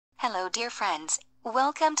Hello dear friends,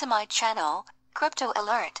 welcome to my channel, Crypto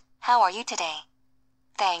Alert. How are you today?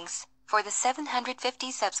 Thanks for the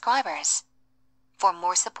 750 subscribers. For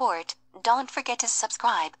more support, don't forget to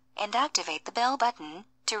subscribe and activate the bell button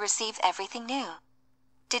to receive everything new.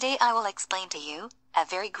 Today I will explain to you a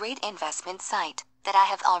very great investment site that I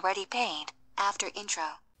have already paid after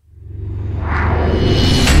intro.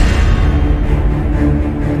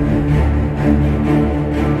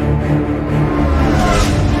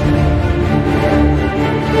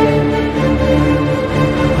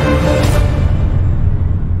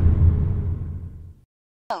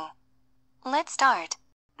 Let's start.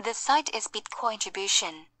 The site is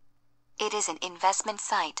BITCOINTRIBUTION. It is an investment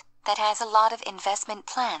site that has a lot of investment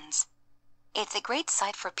plans. It's a great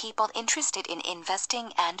site for people interested in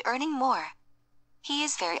investing and earning more. He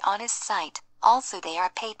is very honest site. Also they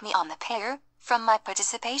are paid me on the payer from my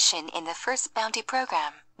participation in the first bounty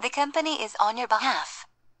program. The company is on your behalf.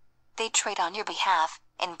 They trade on your behalf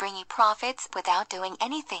and bring you profits without doing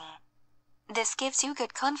anything. This gives you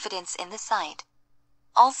good confidence in the site.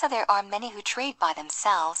 Also there are many who trade by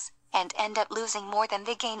themselves and end up losing more than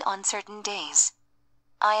they gain on certain days.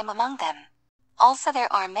 I am among them. Also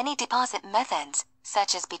there are many deposit methods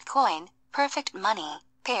such as Bitcoin, Perfect Money,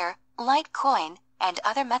 Pair, Litecoin, and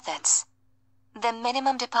other methods. The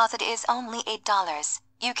minimum deposit is only $8.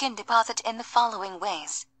 You can deposit in the following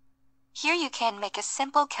ways. Here you can make a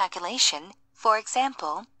simple calculation. For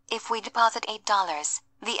example, if we deposit $8,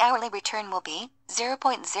 the hourly return will be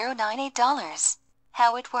 $0.098.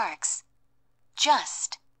 How it works.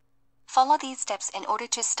 Just follow these steps in order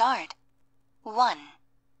to start. 1.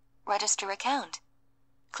 Register account.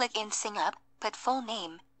 Click in Sign Up, put full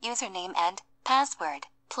name, username and password,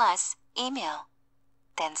 plus email.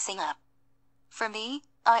 Then sign up. For me,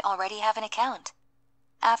 I already have an account.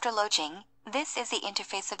 After login, this is the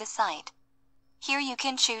interface of the site. Here you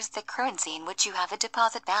can choose the currency in which you have a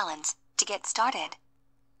deposit balance to get started.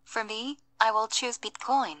 For me, I will choose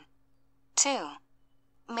Bitcoin. 2.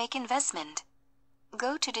 Make investment.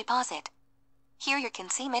 Go to deposit. Here you can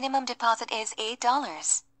see minimum deposit is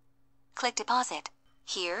 $8. Click deposit.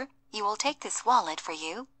 Here, you will take this wallet for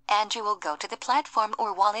you, and you will go to the platform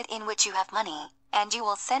or wallet in which you have money, and you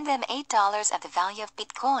will send them $8 of the value of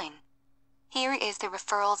Bitcoin. Here is the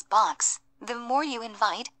referrals box. The more you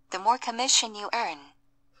invite, the more commission you earn.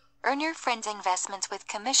 Earn your friends' investments with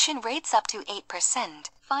commission rates up to 8%.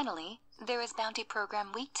 Finally, there is Bounty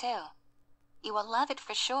Program Week 2. You will love it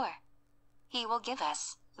for sure. He will give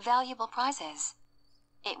us valuable prizes.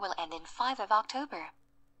 It will end in 5 of October.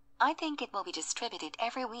 I think it will be distributed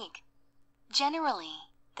every week. Generally,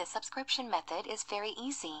 the subscription method is very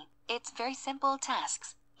easy. It's very simple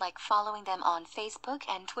tasks, like following them on Facebook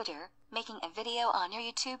and Twitter, making a video on your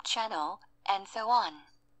YouTube channel, and so on.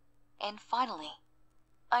 And finally,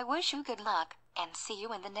 I wish you good luck, and see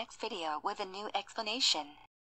you in the next video with a new explanation.